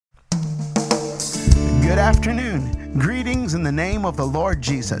afternoon. Greetings in the name of the Lord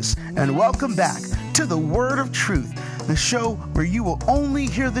Jesus, and welcome back to the Word of Truth, the show where you will only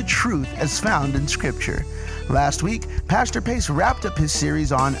hear the truth as found in Scripture. Last week, Pastor Pace wrapped up his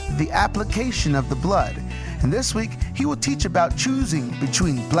series on the application of the blood. And this week, he will teach about choosing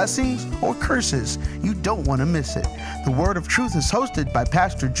between blessings or curses. You don't want to miss it. The Word of Truth is hosted by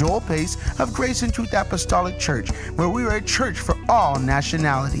Pastor Joel Pace of Grace and Truth Apostolic Church, where we are a church for all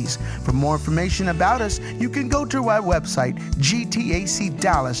nationalities. For more information about us, you can go to our website,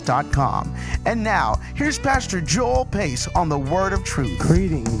 gtacdallas.com. And now, here's Pastor Joel Pace on the Word of Truth.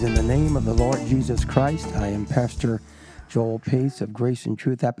 Greetings in the name of the Lord Jesus Christ. I am Pastor Joel Pace of Grace and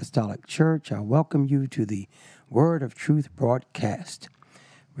Truth Apostolic Church. I welcome you to the Word of Truth broadcast.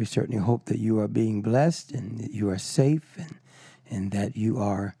 We certainly hope that you are being blessed and that you are safe and that you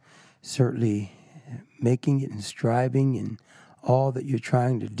are certainly making it and striving in all that you're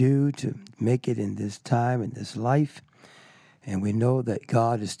trying to do to make it in this time, in this life. And we know that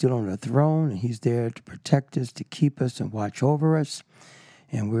God is still on the throne and He's there to protect us, to keep us and watch over us.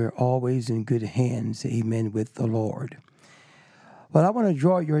 And we're always in good hands, amen, with the Lord. Well, I want to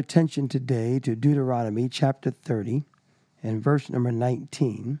draw your attention today to Deuteronomy chapter 30 and verse number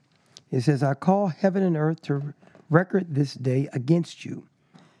 19. It says, I call heaven and earth to record this day against you,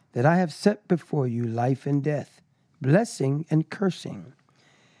 that I have set before you life and death, blessing and cursing.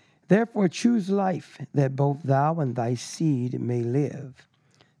 Therefore choose life, that both thou and thy seed may live,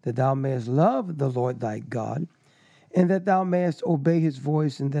 that thou mayest love the Lord thy God, and that thou mayest obey his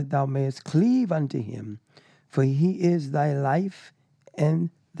voice, and that thou mayest cleave unto him, for he is thy life and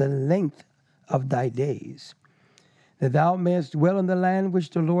the length of thy days, that thou mayest dwell in the land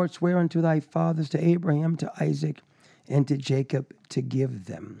which the Lord sware unto thy fathers, to Abraham, to Isaac, and to Jacob, to give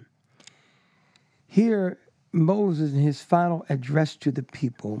them. Here, Moses, in his final address to the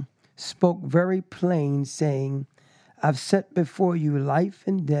people, spoke very plain, saying, I've set before you life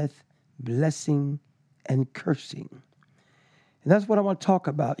and death, blessing and cursing. And that's what I want to talk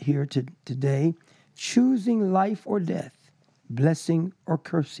about here today, choosing life or death, blessing or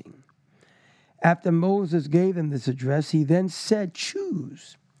cursing. After Moses gave them this address, he then said,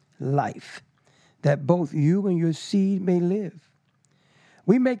 choose life, that both you and your seed may live.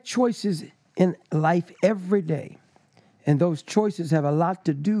 We make choices in life every day, and those choices have a lot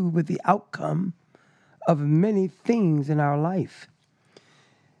to do with the outcome of many things in our life.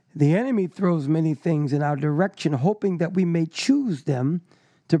 The enemy throws many things in our direction, hoping that we may choose them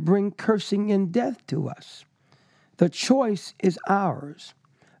to bring cursing and death to us. The choice is ours.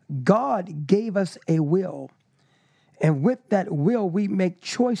 God gave us a will, and with that will, we make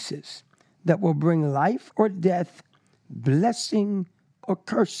choices that will bring life or death, blessing or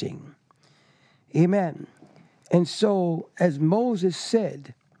cursing. Amen. And so, as Moses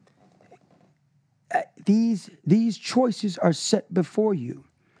said, these choices are set before you,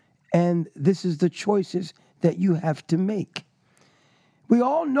 and this is the choices that you have to make. We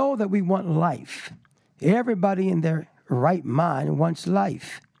all know that we want life. Everybody in their right mind wants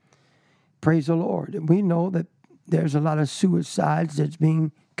life. Praise the Lord. And we know that there's a lot of suicides that's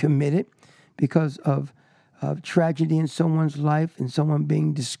being committed because of tragedy in someone's life and someone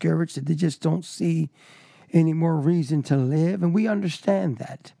being discouraged that they just don't see any more reason to live. And we understand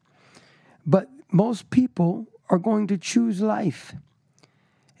that. But most people are going to choose life.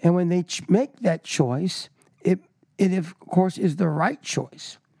 And when they make that choice, it of course is the right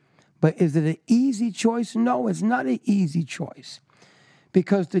choice. But is it an easy choice? No, it's not an easy choice.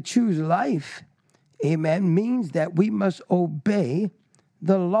 Because to choose life, amen, means that we must obey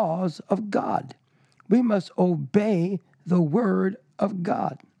the laws of God. We must obey the word of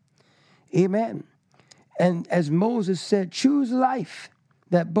God. Amen. And as Moses said, choose life,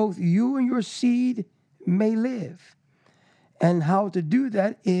 that both you and your seed may live. And how to do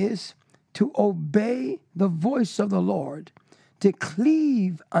that is to obey the voice of the Lord, to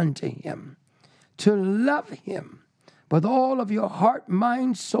cleave unto him, to love him with all of your heart,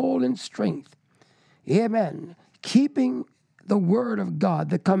 mind, soul, and strength. Amen. Keeping the word of God,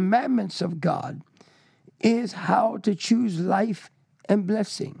 the commandments of God, is how to choose life and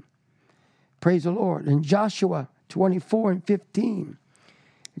blessing. Praise the Lord. In Joshua 24 and 15,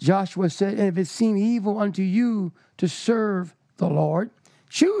 Joshua said, and if it seem evil unto you to serve the Lord,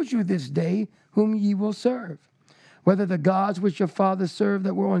 choose you this day whom ye will serve, whether the gods which your fathers served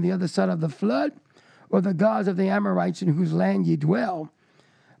that were on the other side of the flood, or the gods of the Amorites in whose land ye dwell.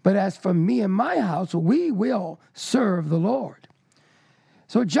 But as for me and my house, we will serve the Lord.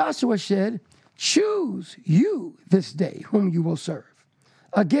 So Joshua said, choose you this day whom you will serve.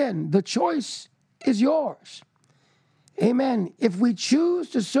 Again, the choice is yours. Amen. If we choose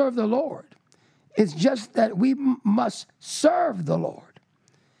to serve the Lord, It's just that we must serve the Lord.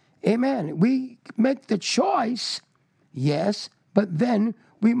 Amen. We make the choice, yes, but then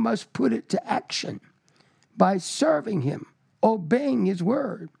we must put it to action by serving him, obeying his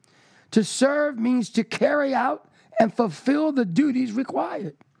word. To serve means to carry out and fulfill the duties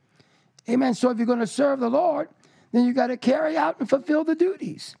required. Amen. So if you're going to serve the Lord, then you got to carry out and fulfill the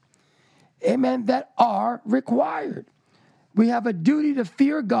duties. Amen. That are required. We have a duty to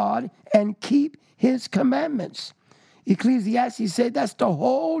fear God and keep his commandments. Ecclesiastes said that's the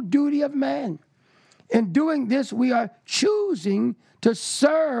whole duty of man. In doing this, we are choosing to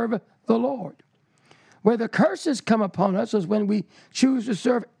serve the Lord. Where the curses come upon us is when we choose to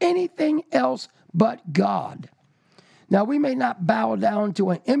serve anything else but God. Now, we may not bow down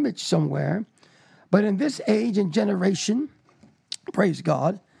to an image somewhere, but in this age and generation, praise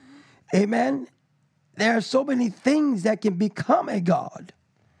God, amen, there are so many things that can become a god.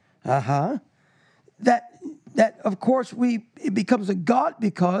 That of course, it becomes a god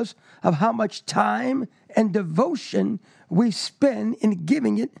because of how much time and devotion we spend in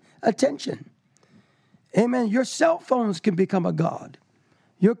giving it attention. Amen. Your cell phones can become a god.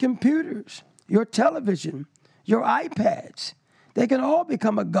 Your computers, your television, your iPads, they can all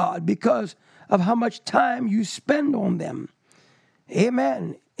become a god because of how much time you spend on them.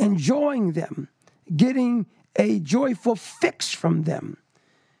 Amen. Enjoying them, getting a joyful fix from them.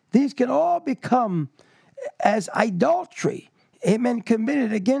 These can all become as idolatry, amen,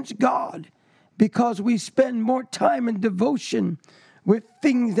 committed against God because we spend more time and devotion with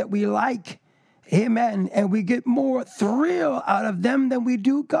things that we like, amen, and we get more thrill out of them than we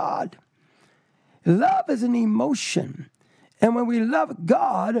do God. Love is an emotion, and when we love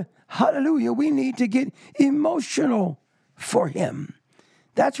God, hallelujah, we need to get emotional for him.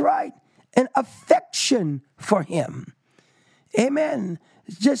 That's right, an affection for him. Amen.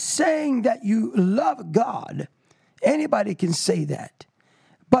 Just saying that you love God, anybody can say that.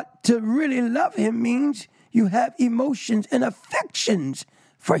 But to really love him means you have emotions and affections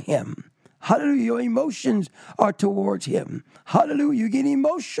for him. Hallelujah, your emotions are towards him. Hallelujah, you get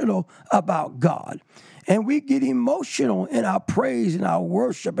emotional about God. And we get emotional in our praise and our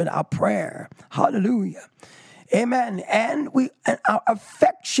worship and our prayer. Hallelujah. Amen. And our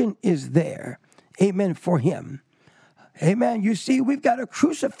affection is there. Amen, for him. Amen. You see, we've got to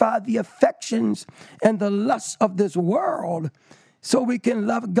crucify the affections and the lusts of this world so we can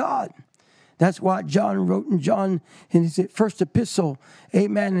love God. That's why John wrote in his first epistle,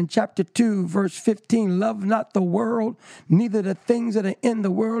 amen, in chapter 2, verse 15, love not the world, neither the things that are in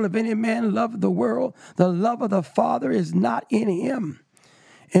the world. If any man love the world, the love of the Father is not in him.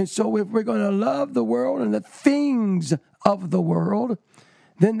 And so if we're going to love the world and the things of the world,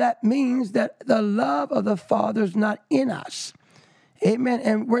 then that means that the love of the Father is not in us. Amen.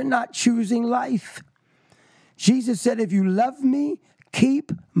 And we're not choosing life. Jesus said, if you love me,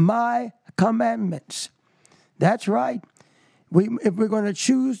 keep my commandments. That's right. If we're going to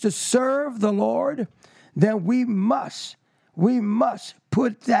choose to serve the Lord, then we must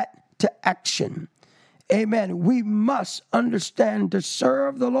put that to action. Amen. We must understand to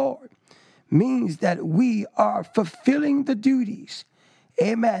serve the Lord means that we are fulfilling the duties,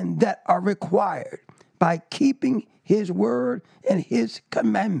 amen, that are required by keeping his word and his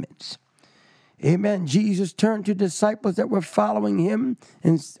commandments. Amen. Jesus turned to disciples that were following him,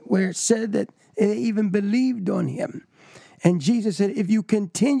 and where it said that they even believed on him. And Jesus said, if you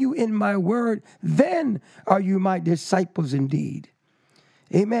continue in my word, then are you my disciples indeed.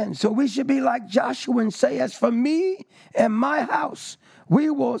 Amen. So we should be like Joshua and say, as for me and my house, we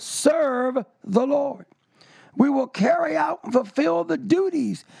will serve the Lord. We will carry out and fulfill the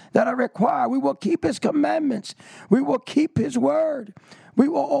duties that are required. We will keep his commandments. We will keep his word. We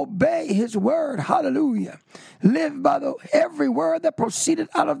will obey his word. Hallelujah. Live by every word that proceeded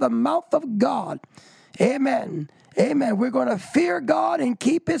out of the mouth of God. Amen. Amen. We're going to fear God and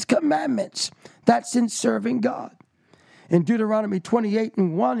keep his commandments. That's in serving God. In Deuteronomy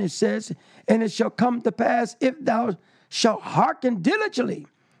 28:1, it says, and it shall come to pass, if thou shalt hearken diligently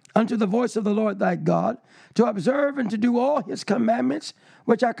unto the voice of the Lord thy God, to observe and to do all his commandments,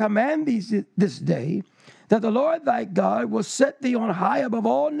 which I command thee this day, that the Lord thy God will set thee on high above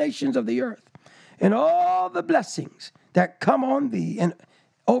all nations of the earth, and all the blessings that come on thee and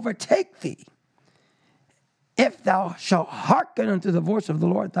overtake thee, if thou shalt hearken unto the voice of the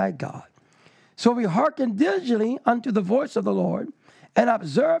Lord thy God. So we hearken diligently unto the voice of the Lord, and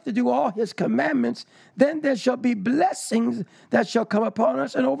observe to do all his commandments, then there shall be blessings that shall come upon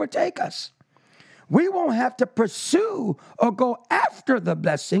us and overtake us. We won't have to pursue or go after the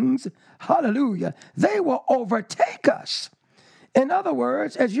blessings. Hallelujah. They will overtake us. In other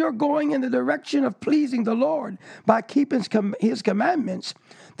words, as you're going in the direction of pleasing the Lord by keeping his commandments,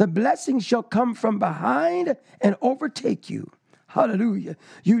 the blessings shall come from behind and overtake you. Hallelujah.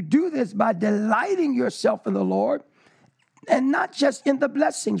 You do this by delighting yourself in the Lord, and not just in the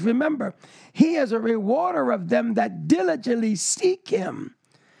blessings. Remember, he is a rewarder of them that diligently seek him.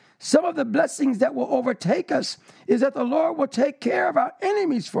 Some of the blessings that will overtake us is that the Lord will take care of our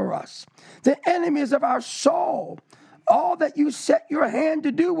enemies for us, the enemies of our soul. All that you set your hand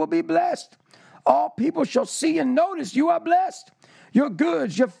to do will be blessed. All people shall see and notice you are blessed. Your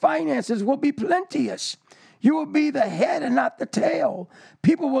goods, your finances will be plenteous. You will be the head and not the tail.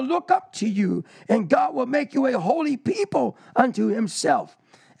 People will look up to you, and God will make you a holy people unto himself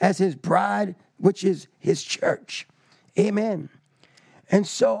as his bride, which is his church. Amen. And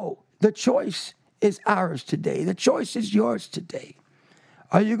so the choice is ours today. The choice is yours today.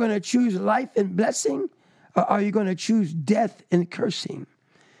 Are you going to choose life and blessing, or are you going to choose death and cursing?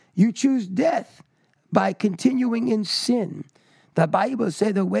 You choose death by continuing in sin. The Bible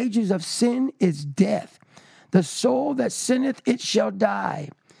says the wages of sin is death. The soul that sinneth, it shall die.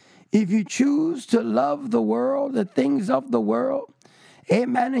 If you choose to love the world, the things of the world,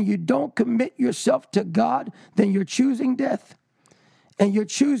 amen, and you don't commit yourself to God, then you're choosing death and you're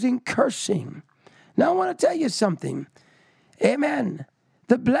choosing cursing. Now, I want to tell you something. Amen.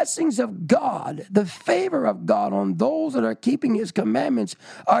 The blessings of God, the favor of God on those that are keeping his commandments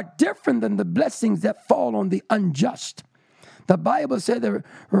are different than the blessings that fall on the unjust. The Bible said the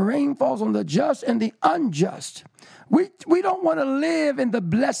rain falls on the just and the unjust. We don't want to live in the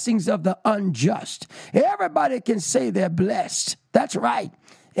blessings of the unjust. Everybody can say they're blessed. That's right.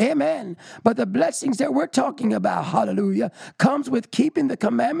 Amen. But the blessings that we're talking about, hallelujah, comes with keeping the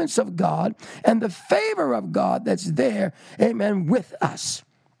commandments of God and the favor of God that's there, amen, with us.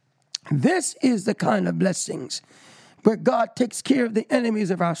 This is the kind of blessings where God takes care of the enemies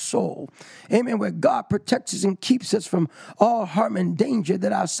of our soul. Amen. Where God protects us and keeps us from all harm and danger,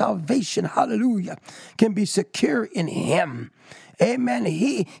 that our salvation, hallelujah, can be secure in him. Amen.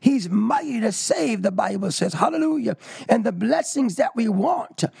 He's mighty to save, the Bible says. Hallelujah. And the blessings that we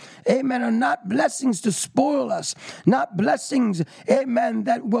want, amen, are not blessings to spoil us, not blessings, amen,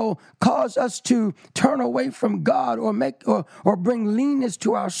 that will cause us to turn away from God or make or bring leanness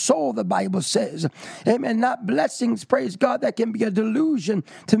to our soul, the Bible says. Amen. Not blessings, praise God, that can be a delusion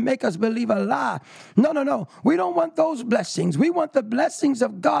to make us believe a lie. No. We don't want those blessings. We want the blessings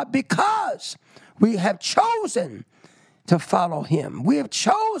of God because we have chosen to follow him. We have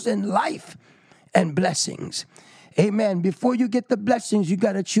chosen life and blessings. Amen. Before you get the blessings, you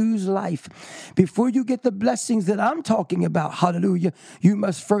got to choose life. Before you get the blessings that I'm talking about, hallelujah, you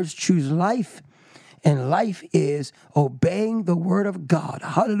must first choose life. And life is obeying the word of God.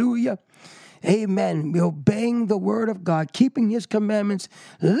 Hallelujah. Amen. Obeying the word of God, keeping his commandments,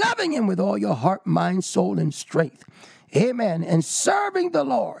 loving him with all your heart, mind, soul, and strength. Amen. And serving the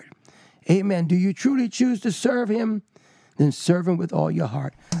Lord. Amen. Do you truly choose to serve him? Then serve him with all your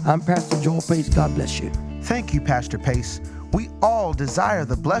heart. I'm Pastor Joel Pace. God bless you. Thank you, Pastor Pace. We all desire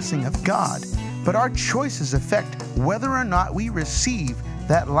the blessing of God, but our choices affect whether or not we receive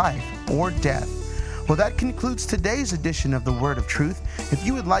that life or death. Well, that concludes today's edition of the Word of Truth. If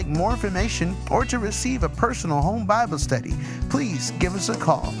you would like more information or to receive a personal home Bible study, please give us a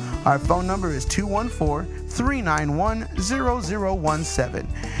call. Our phone number is 214-391-0017,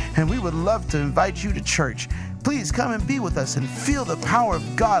 and we would love to invite you to church. Please come and be with us and feel the power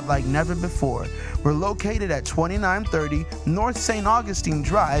of God like never before. We're located at 2930 North St. Augustine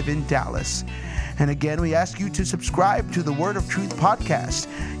Drive in Dallas. And again, we ask you to subscribe to the Word of Truth podcast.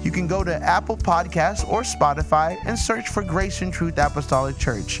 You can go to Apple Podcasts or Spotify and search for Grace and Truth Apostolic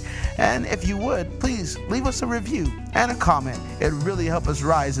Church. And if you would, please leave us a review and a comment. It would really help us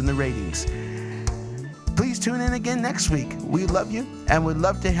rise in the ratings. Please tune in again next week. We love you and would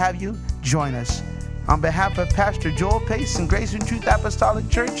love to have you join us. On behalf of Pastor Joel Pace and Grace and Truth Apostolic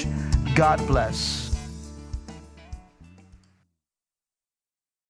Church, God bless.